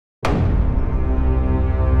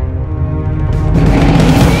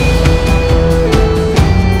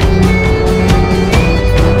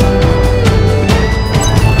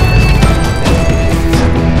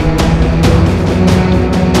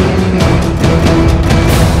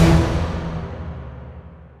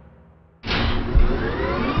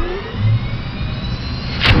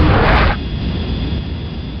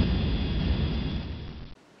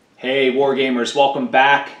Wargamers, welcome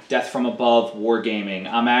back. Death from Above Wargaming.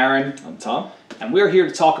 I'm Aaron. I'm Tom. And we're here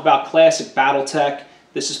to talk about classic BattleTech.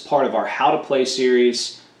 This is part of our How to Play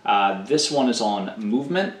series. This one is on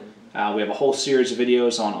movement. We have a whole series of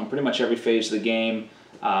videos on pretty much every phase of the game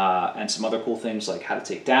and some other cool things like how to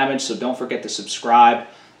take damage, so don't forget to subscribe.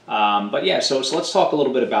 But yeah, so let's talk a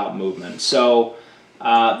little bit about movement. So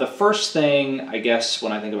the first thing, I guess,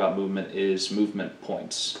 when I think about movement is movement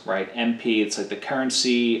points, right? MP, it's like the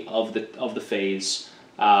currency of the phase.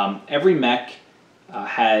 Every mech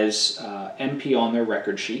has MP on their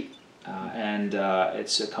record sheet, and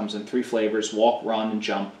it comes in 3 flavors: walk, run, and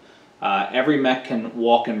jump. Every mech can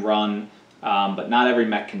walk and run, but not every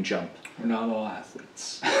mech can jump. We're not all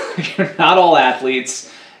athletes. You're not all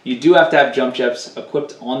athletes. You do have to have jump jets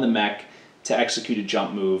equipped on the mech to execute a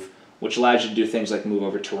jump move, which allows you to do things like move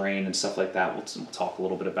over terrain and stuff like that. We'll talk a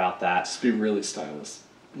little bit about that. Just be really stylish.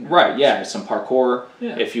 Yeah. Right, yeah, some parkour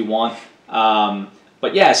if you want.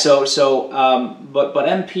 But yeah, but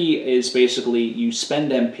MP is basically you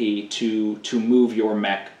spend MP to move your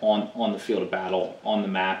mech on the field of battle, on the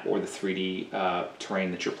map, or the 3D terrain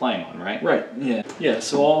that you're playing on, right? Right, yeah. Yeah,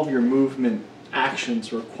 so all of your movement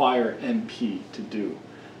actions require MP to do.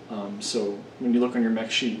 So when you look on your mech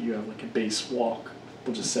sheet, you have like a base walk.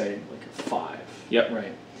 We'll just say like a 5. Yep.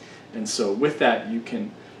 Right. And so with that, you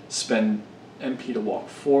can spend MP to walk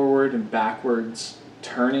forward and backwards.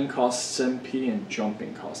 Turning costs MP and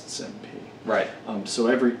jumping costs MP. Right. So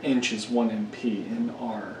every inch is 1 MP in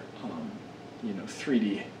our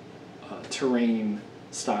 3D terrain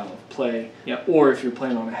style of play. Yep. Or if you're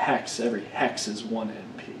playing on a hex, every hex is 1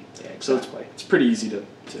 MP. Yeah, exactly. So it's pretty easy to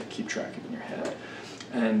keep track of in your head. Right.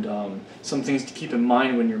 And some things to keep in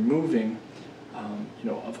mind when you're moving,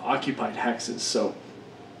 of occupied hexes. So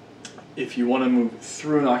if you want to move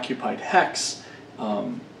through an occupied hex,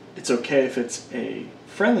 it's okay if it's a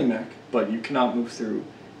friendly mech, but you cannot move through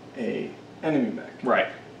a enemy mech. Right.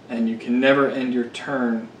 And you can never end your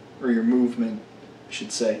turn, or your movement, I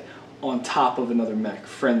should say, on top of another mech,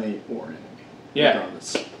 friendly or enemy. Yeah.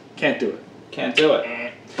 Regardless. Can't do it. Can't do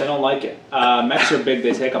it. They don't like it. Mechs are big,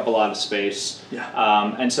 they take up a lot of space.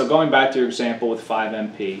 Yeah. And so going back to your example with 5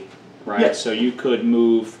 MP, right? Yeah. So you could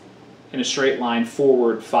move in a straight line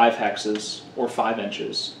forward 5 hexes or 5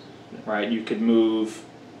 inches, right? You could move,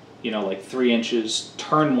 like 3 inches,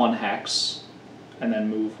 turn 1 hex, and then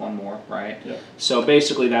move 1 more, right? Yeah. So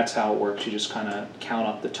basically that's how it works. You just kind of count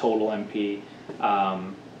up the total MP.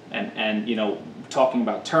 And talking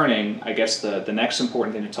about turning, I guess the next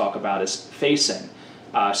important thing to talk about is facing.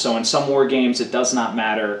 So in some war games, it does not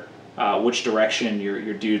matter which direction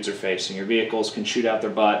your dudes are facing. Your vehicles can shoot out their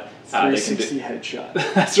butt. 360 headshot.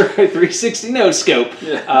 That's right, 360 no scope.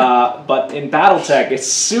 Yeah. But in BattleTech, it's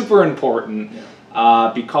super important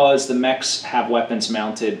because the mechs have weapons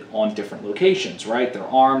mounted on different locations, right? Their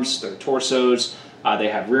arms, their torsos, they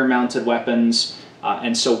have rear-mounted weapons.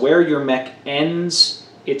 And so where your mech ends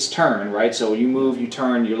its turn, right? So you move, you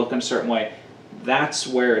turn, you're looking a certain way. That's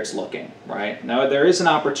where it's looking, right? Now there is an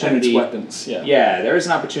opportunity. And its weapons, yeah. Yeah, there is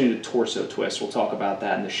an opportunity to torso twist. We'll talk about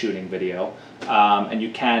that in the shooting video. And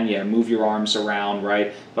you can, move your arms around,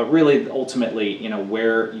 right? But really, ultimately,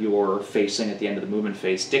 where you're facing at the end of the movement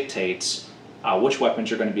phase dictates which weapons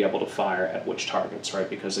you're going to be able to fire at which targets, right?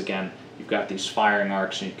 Because again, you've got these firing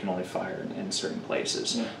arcs, and you can only fire in certain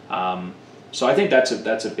places. Yeah. So I think that's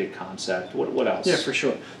a big concept. What else? Yeah, for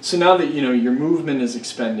sure. So now that your movement is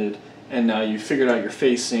expended, and now you figured out your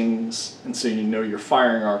facings, and so you know your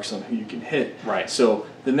firing arcs on who you can hit. Right. So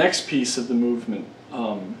the next piece of the movement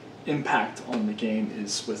impact on the game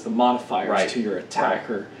is with the modifiers to your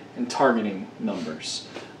attacker and targeting numbers.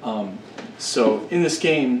 So in this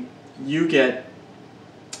game, you get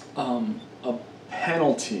a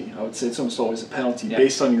penalty. I would say it's almost always a penalty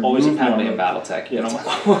based on your always movement. Always a penalty in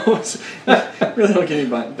BattleTech. Really don't get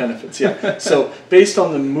any benefits. Yeah. So based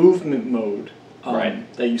on the movement mode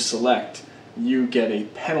that you select, you get a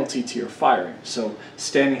penalty to your firing. So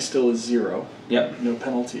standing still is 0. Yep. No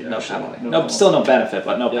penalty. No actually. penalty. No, still no benefit,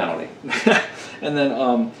 but no penalty. And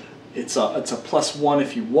then it's a +1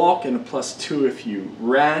 if you walk, and a +2 if you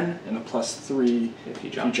ran, and a +3 if you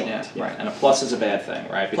jumped. Yeah. Right. And a plus is a bad thing,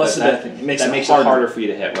 right? Because plus is a bad thing. It makes it harder for you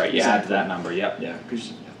to hit, right? You add to that number. Yep. Yeah.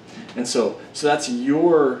 And so that's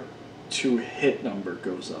your to-hit number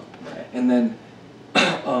goes up. Right. And then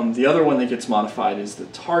the other one that gets modified is the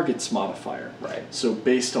target's modifier. Right. So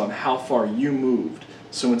based on how far you moved.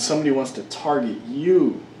 So when somebody wants to target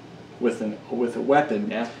you with a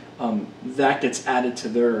weapon, that gets added to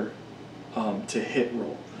their to hit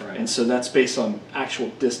roll. Right. And so that's based on actual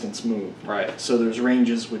distance moved. Right. So there's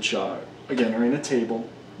ranges which again are in a table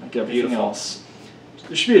like everything else.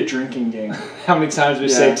 There should be a drinking game. How many times we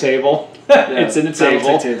say table? Yeah, it's in the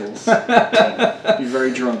table. Tables. Yeah. Be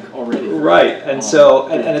very drunk already. Right, and so,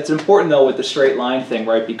 and it's important though with the straight line thing,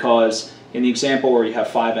 right? Because in the example where you have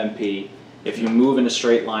 5 MP, if you move in a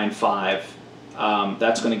straight line 5,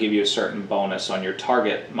 that's going to give you a certain bonus on your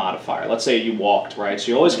target modifier. Let's say you walked, right?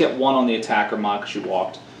 So you always get 1 on the attacker mod because you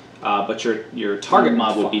walked, but your target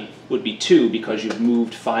mod would be 2 because you've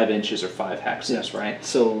moved 5 inches or 5 hexes, right?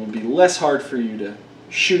 So it would be less hard for you to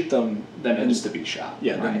shoot them than it is to be shot.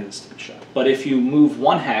 Yeah, right? than it is to be shot. But if you move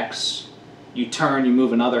 1 hex, you turn, you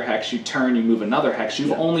move another hex, you turn, you move another hex,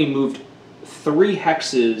 you've only moved 3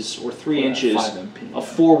 hexes or 3 inches 5 MP, of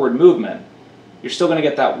forward movement. You're still going to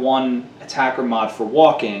get that 1 attacker mod for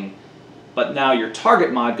walking, but now your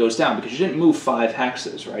target mod goes down because you didn't move 5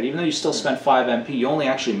 hexes, right? Even though you still spent 5 MP, you only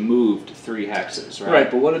actually moved 3 hexes, right?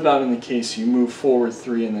 Right, but what about in the case you move forward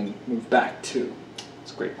 3 and then move back 2?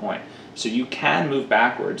 That's a great point. So you can move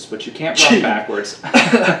backwards, but you can't run backwards.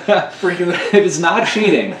 It is not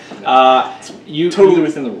cheating. Totally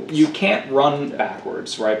within the rules. You can't run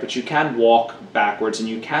backwards, right? But you can walk backwards, and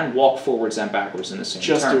you can walk forwards and backwards in the same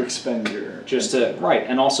just turn. to expend your... Just to, right.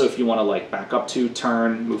 And also if you want to like back up to,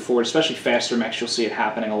 turn, move forward, especially faster mechs, you'll see it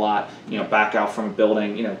happening a lot. You know, back out from a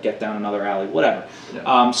building, you know, get down another alley, whatever.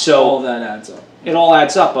 Yeah. So all that adds up. It all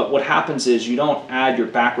adds up, but what happens is you don't add your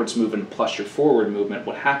backwards movement plus your forward movement.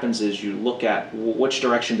 What happens is you look at which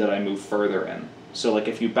direction did I move further in. So like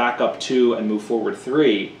if you back up 2 and move forward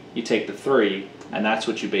 3, you take the 3, and that's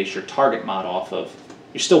what you base your target mod off of.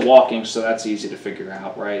 You're still walking, so that's easy to figure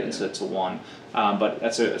out, right? It's a 1. But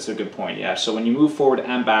that's a good point, yeah. So when you move forward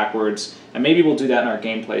and backwards, and maybe we'll do that in our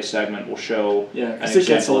gameplay segment. We'll show an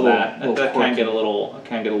example of that. That can get a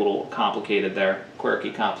little complicated there,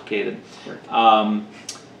 quirky, complicated.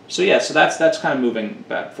 So yeah, so that's kind of moving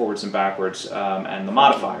back, forwards and backwards, and the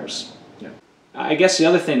modifiers. Yeah. I guess the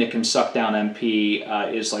other thing that can suck down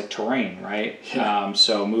MP is like terrain, right? Yeah.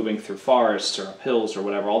 So moving through forests or up hills or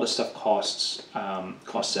whatever, all this stuff costs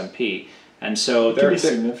MP. And so it can be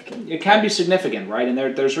significant. It can be significant, right? And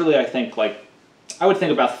there's really, I think, like, I would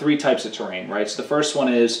think about 3 types of terrain, right? So the first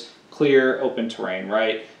one is clear, open terrain,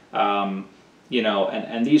 right? You know,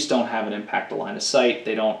 and these don't have an impact to line of sight.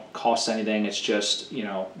 They don't cost anything. It's just, you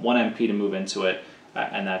know, 1 MP to move into it,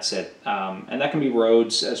 and that's it. And that can be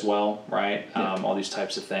roads as well, right? All these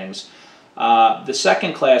types of things. The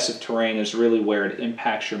second class of terrain is really where it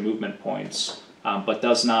impacts your movement points, but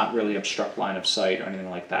does not really obstruct line of sight or anything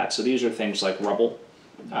like that. So these are things like rubble,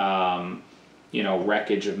 you know,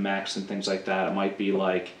 wreckage of mechs and things like that. It might be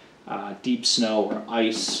like deep snow or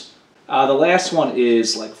ice. The last one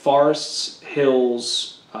is like forests,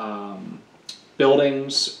 hills,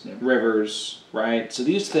 buildings, rivers, right? So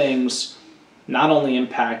these things not only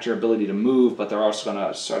impact your ability to move, but they're also going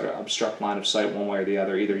to sort of obstruct line of sight one way or the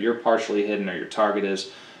other. Either you're partially hidden or your target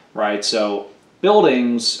is, right? So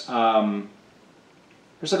buildings,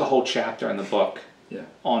 there's like a whole chapter in the book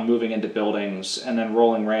on moving into buildings and then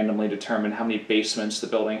rolling randomly to determine how many basements the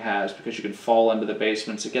building has, because you can fall into the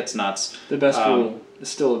basements. It gets nuts. The best rule is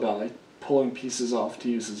still about like pulling pieces off to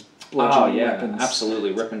use as bludgeoning weapons.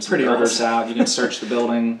 Absolutely. Ripping some girders out. You can search the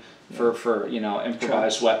building for you know,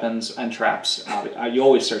 improvised weapons and traps. You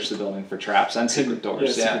always search the building for traps and secret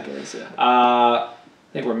doors. Secret doors, I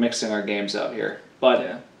think we're mixing our games up here.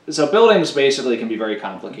 But so buildings basically can be very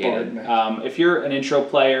complicated. If you're an intro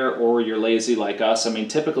player or you're lazy like us, I mean,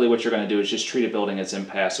 typically what you're going to do is just treat a building as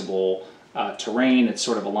impassable terrain. It's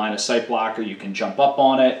sort of a line of sight blocker. You can jump up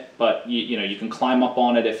on it, but you know, you can climb up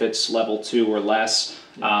on it if it's level 2 or less.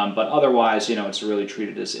 But otherwise, you know, it's really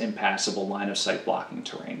treated as impassable line of sight blocking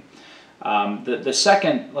terrain. The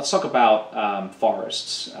second, let's talk about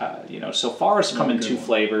forests. You know, so forests come in 2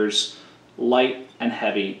 flavors, light and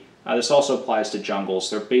heavy. This also applies to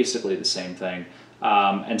jungles. They're basically the same thing.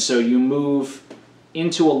 And so you move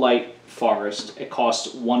into a light forest, it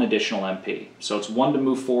costs 1 additional MP. So it's 1 to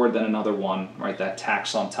move forward, then another 1, right? That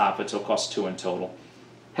tax on top of it, so it costs 2 in total.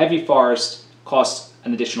 Heavy forest costs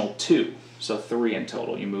an additional 2, so 3 in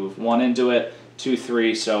total. You move 1 into it, 2,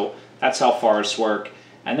 3, so that's how forests work.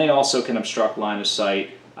 And they also can obstruct line of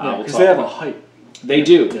sight. Because they have a height. They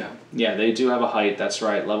do. Yeah, they do have a height, that's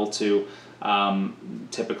right, level 2.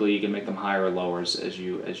 Typically you can make them higher or lower as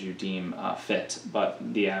you deem fit, but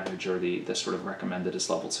the average or the sort of recommended is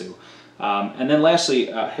level 2. And then lastly,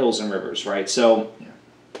 hills and rivers, right? So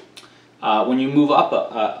when you move up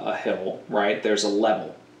a hill, right, there's a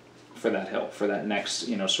level for that hill, for that next,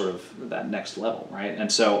 you know, sort of that next level, right?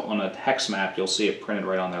 And so on a hex map, you'll see it printed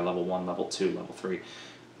right on there, level 1, level 2, level 3.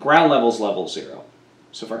 Ground level is level 0.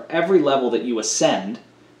 So for every level that you ascend,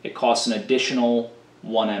 it costs an additional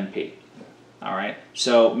 1 MP. All right.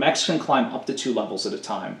 So mechs can climb up to 2 levels at a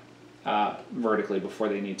time vertically before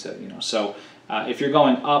they need to. So if you're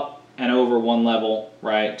going up and over 1 level,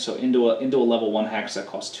 right? So into a level 1 hex that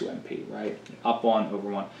costs 2 MP, right? Up 1, over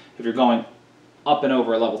 1. If you're going up and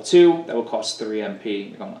over a level 2, that would cost 3 MP.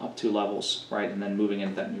 You're going up 2 levels, right? And then moving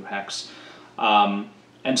into that new hex.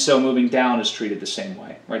 And so moving down is treated the same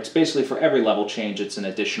way, right? It's basically for every level change, it's an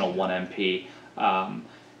additional 1 MP.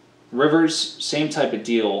 Rivers, same type of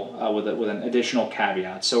deal with an additional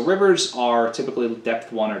caveat. So rivers are typically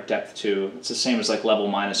depth 1 or depth 2. It's the same as like level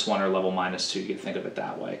 -1 or level -2. You can think of it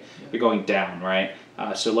that way. Yeah. You're going down, right?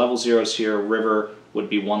 So level 0 is here. River would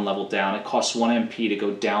be 1 level down. It costs 1 MP to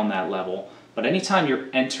go down that level. But anytime you're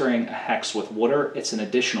entering a hex with water, it's an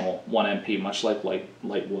additional 1 MP, much like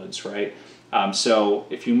light woods, right? So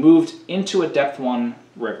if you moved into a depth 1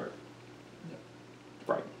 river,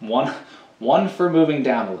 right, one for moving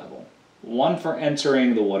down a level, 1 for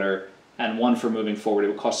entering the water, and 1 for moving forward, it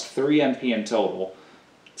would cost 3 MP in total,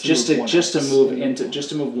 just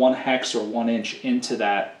to move 1 hex or 1 inch into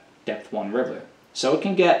that depth 1 river. So it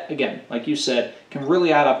can get, again, like you said, can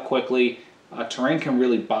really add up quickly. Terrain can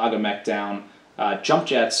really bog a mech down. Jump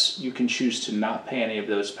jets, you can choose to not pay any of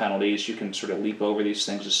those penalties. You can sort of leap over these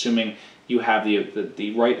things, assuming you have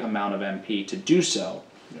the right amount of MP to do so.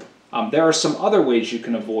 Yeah. There are some other ways you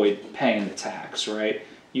can avoid paying the tax, right?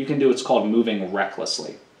 You can do what's called moving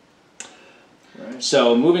recklessly. Right.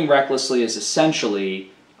 So moving recklessly is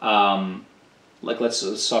essentially, like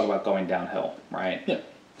let's talk about going downhill, right? Yeah.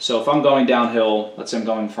 So if I'm going downhill, let's say I'm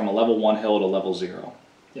going from a level 1 hill to level 0.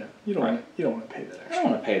 Yeah, you don't want to pay that extra. I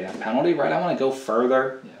don't want to pay that penalty, right? I want to go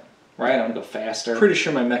further, right? I want to go faster. Pretty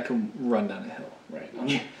sure my mech can run down a hill,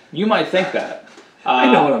 right? You might think that. I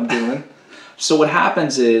know what I'm doing. So what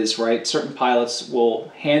happens is, right, certain pilots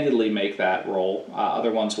will handedly make that roll,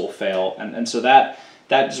 other ones will fail, and so that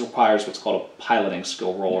just requires what's called a piloting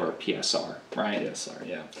skill roll, or a PSR, right? PSR,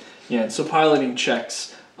 yeah. Yeah, so piloting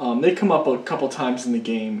checks, they come up a couple times in the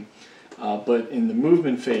game, but in the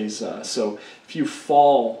movement phase, so if you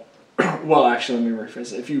fall, well, actually, let me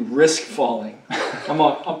rephrase it. If you risk falling,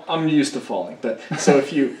 I'm used to falling, but so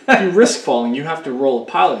if you risk falling, you have to roll a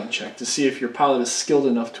piloting check to see if your pilot is skilled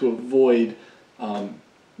enough to avoid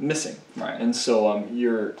missing. Right. And so on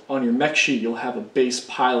your mech sheet, you'll have a base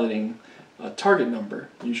piloting target number,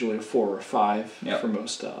 usually a 4 or a 5 for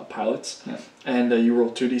most pilots. Yep. And you roll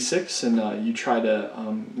 2d6 and you try to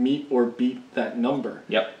meet or beat that number.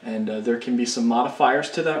 Yep. And there can be some modifiers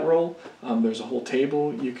to that roll. There's a whole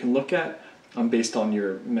table you can look at based on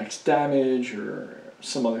your mech's damage or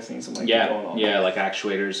some other things that might be going on. Yeah, like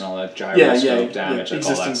actuators and all that, gyroscope damage, like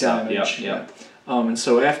all that stuff. Damage. Yep. And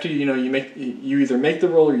so after you either make the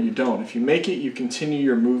roll or you don't. If you make it, you continue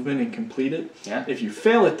your movement and complete it. Yeah. If you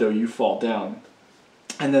fail it though, you fall down.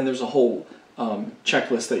 And then there's a whole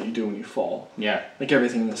checklist that you do when you fall. Yeah. Like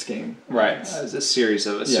everything in this game. Right. It's a series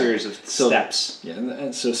of steps. Yeah.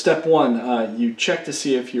 And so step 1, you check to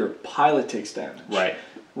see if your pilot takes damage. Right.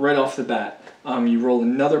 Right off the bat, you roll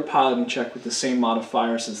another piloting check with the same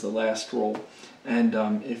modifiers as the last roll, and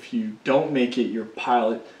if you don't make it, your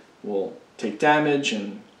pilot will take damage,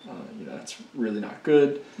 and that's really not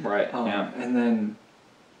good. Right. And then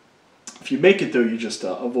if you make it though, you just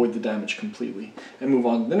avoid the damage completely and move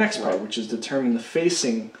on to the next part, which is determine the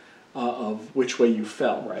facing of which way you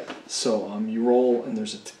fell. Right. So you roll, and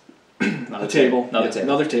there's another table,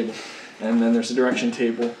 and then there's a direction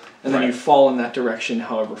table, and then you fall in that direction,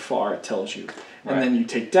 however far it tells you, and then you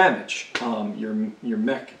take damage. Your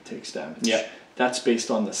mech takes damage. Yeah. That's based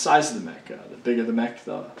on the size of the mech. The bigger the mech,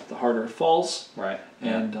 the harder it falls. Right.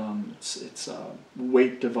 And it's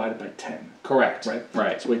weight divided by 10. Correct. Right.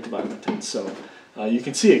 Right. It's weight divided by 10. So you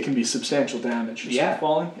can see it can be substantial damage just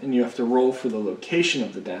falling, and you have to roll for the location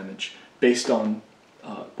of the damage based on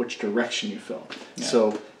which direction you fell. Yeah. So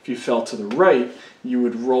if you fell to the right, you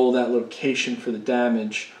would roll that location for the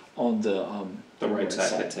damage on the right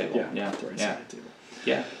side of the table. Yeah. The right side of the table.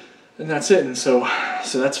 Yeah. And that's it. And so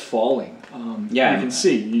that's falling. You can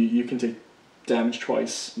see you can take damage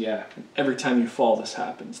twice. Yeah. Every time you fall, this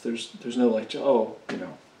happens. There's no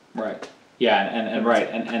Right. Yeah,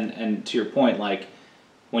 and to your point, like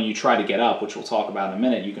when you try to get up, which we'll talk about in a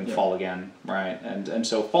minute, you can fall again. Right. And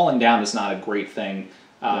so falling down is not a great thing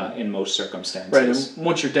in most circumstances. Right. And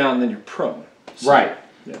once you're down, then you're prone. So, right.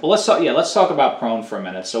 Yeah. Well, let's talk about prone for a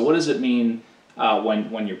minute. So what does it mean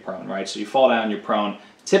when you're prone? Right. So you fall down, you're prone.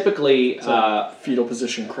 Typically, fetal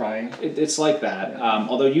position, crying. It's like that.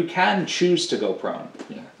 Although you can choose to go prone.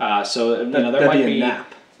 Yeah. So there might be a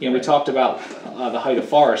nap. We talked about the height of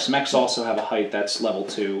forests. Mechs also have a height that's level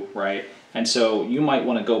 2, right? And so you might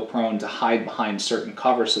want to go prone to hide behind certain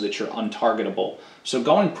cover so that you're untargetable. So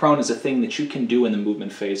going prone is a thing that you can do in the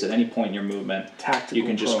movement phase at any point in your movement. Tactical you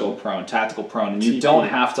can just prone. go prone, tactical prone, and TP. you don't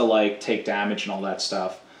have to like take damage and all that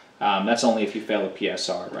stuff. That's only if you fail a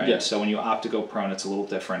PSR, right? Yeah. So when you opt to go prone, it's a little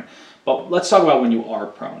different. But let's talk about when you are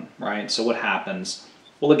prone, right? So what happens?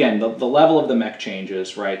 Well, again, the level of the mech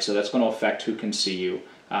changes, right? So that's going to affect who can see you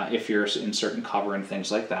if you're in certain cover and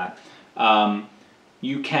things like that.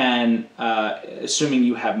 You can, assuming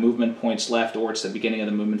you have movement points left or it's the beginning of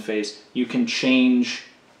the movement phase, you can change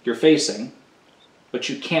your facing, but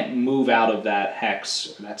you can't move out of that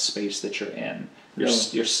hex, that space that you're in. You're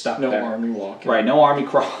stuck there. No army walking. Right, no army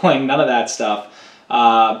crawling, none of that stuff.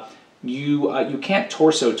 You can't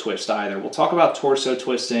torso twist either. We'll talk about torso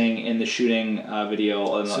twisting in the shooting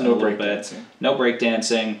video in a little bit. No break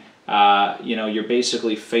dancing. You're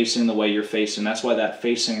basically facing the way you're facing. That's why that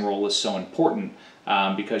facing roll is so important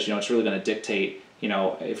because it's really going to dictate.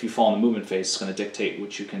 If you fall in the movement phase, it's going to dictate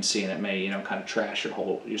what you can see, and it may kind of trash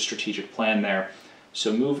your strategic plan there.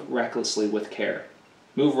 So move recklessly with care.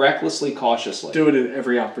 Move recklessly, cautiously. Do it at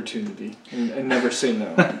every opportunity, and never say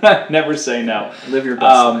no. Never say no. Live your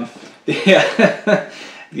best life. Yeah.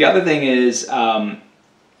 The other thing is,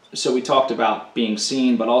 so we talked about being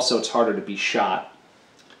seen, but also it's harder to be shot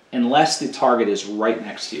unless the target is right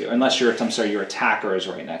next to you. Unless your attacker is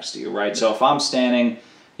right next to you, right? So if I'm standing,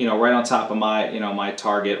 right on top of my, my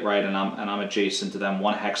target, right, and I'm adjacent to them,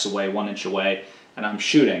 1 hex away, 1 inch away, and I'm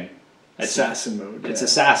shooting. Assassin mode. It's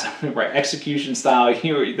assassin, right? Execution style.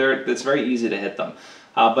 It's very easy to hit them.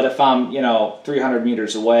 But if I'm, 300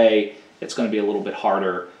 meters away, it's going to be a little bit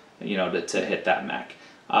harder, to hit that mech.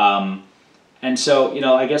 And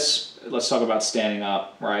so, I guess let's talk about standing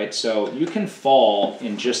up, right? So you can fall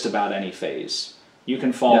in just about any phase. You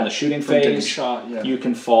can fall in the shooting phase. Shot, yeah. You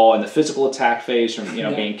can fall in the physical attack phase from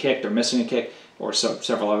being kicked or missing a kick, or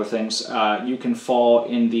several other things. You can fall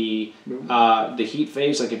in the heat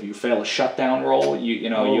phase, like if you fail a shutdown roll,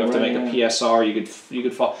 you have to make a PSR. You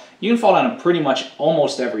could fall. You can fall down in pretty much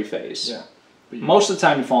almost every phase. Yeah. Most of the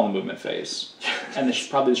time, you fall in the movement phase, and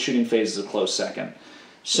probably the shooting phase is a close second.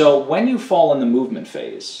 So when you fall in the movement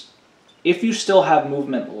phase, if you still have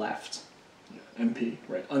movement left, MP,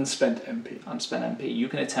 right? Unspent MP. Unspent MP, you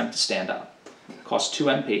can attempt to stand up. It costs 2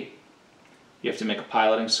 MP. You have to make a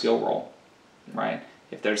piloting skill roll, right?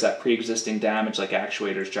 If there's that pre-existing damage like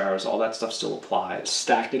actuators, gyros, all that stuff still applies.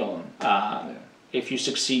 Stack it on. If you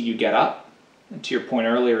succeed, you get up. And to your point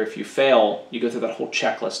earlier, if you fail, you go through that whole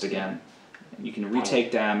checklist again. You can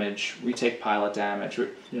retake damage, retake pilot damage.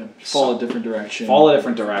 Fall a different direction. Fall a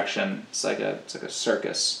different direction. It's like a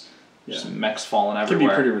circus. Just mechs falling everywhere. It can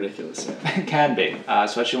be pretty ridiculous. Yeah. It can be,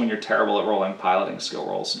 especially when you're terrible at rolling piloting skill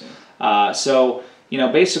rolls. Yeah. So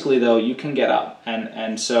basically though, you can get up,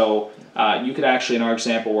 and so you could actually, in our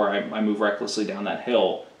example where I move recklessly down that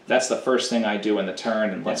hill, that's the first thing I do in the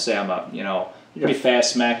turn, and let's say I'm a pretty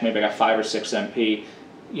fast mech, maybe I got 5 or 6 MP.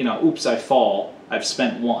 Oops, I fall. I've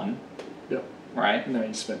spent 1. Yep. Right. Now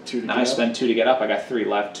you spent 2 to get up. Now I spent 2 to get up. I got 3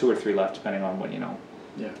 left, 2 or 3 left, depending on what Yeah.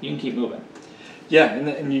 You can keep moving. Yeah,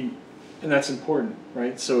 and that's important,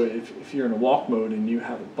 right? So if you're in a walk mode and you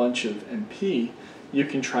have a bunch of MP, you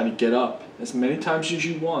can try to get up as many times as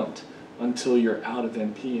you want until you're out of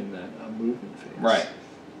MP in that movement phase. Right.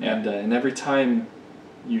 Yeah. And every time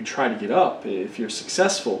you try to get up, if you're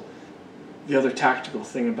successful, the other tactical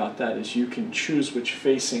thing about that is you can choose which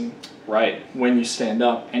facing when you stand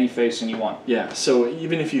up. Any facing you want. Yeah, so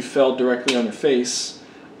even if you fell directly on your face,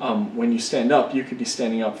 when you stand up, you could be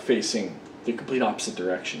standing up facing the complete opposite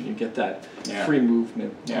direction. You get that free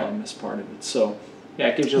movement as part of it. So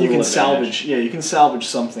it gives you a you little can salvage. advantage. Yeah, you can salvage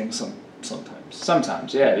something sometimes.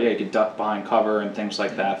 Sometimes, you can duck behind cover and things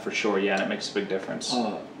like that for sure. Yeah, and it makes a big difference.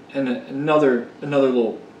 And another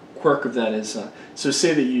little quirk of that is, so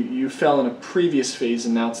say that you fell in a previous phase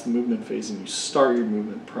and now it's the movement phase and you start your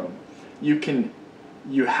movement prone.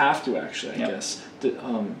 You have to actually, I guess,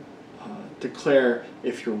 declare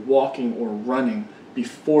if you're walking or running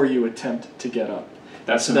before you attempt to get up.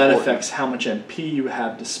 So that affects how much MP you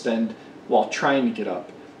have to spend while trying to get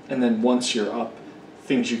up. And then once you're up,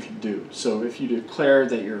 things you can do. So if you declare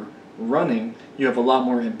that you're running, you have a lot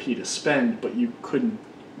more MP to spend, but you couldn't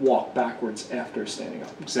walk backwards after standing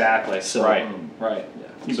up. Exactly. So, right. Yeah.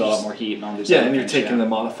 You build up more heat and all these. Yeah, and you're taking the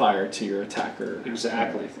modifier to your attacker.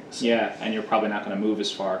 Exactly. Yeah, and you're probably not going to move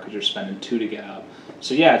as far because you're spending 2 to get up.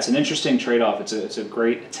 So yeah, it's an interesting trade-off. It's a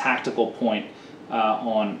great tactical point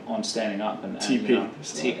on standing up and TP.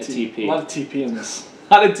 TP. A lot of TP in this.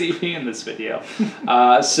 A lot of TP in this video.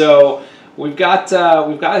 So we've got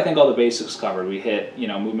I think all the basics covered. We hit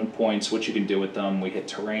movement points, what you can do with them. We hit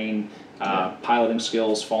terrain. piloting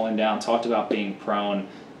skills, falling down, talked about being prone,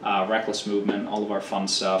 reckless movement, all of our fun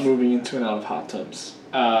stuff. Moving into and out of hot tubs.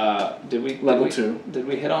 Did we level 2? Did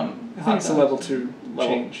we hit on? I think it's a level 2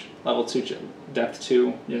 change. Level 2, depth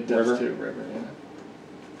 2. Yeah, depth river. 2 river. Yeah.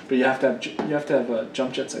 But you have to have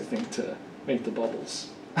jump jets, I think, to make the bubbles.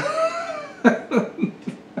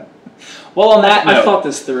 Well, on that note, I thought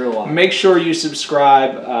this through a lot. Make sure you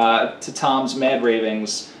subscribe to Tom's Mad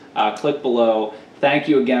Ravings. Click below. Thank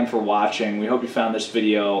you again for watching. We hope you found this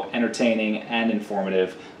video entertaining and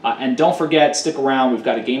informative. And don't forget, stick around. We've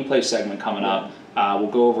got a gameplay segment coming up.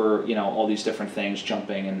 We'll go over all these different things,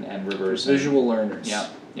 jumping and rivers. Visual learners. Yeah.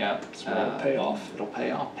 It'll pay off. It'll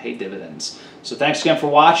pay off. Pay dividends. So thanks again for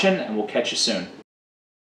watching, and we'll catch you soon.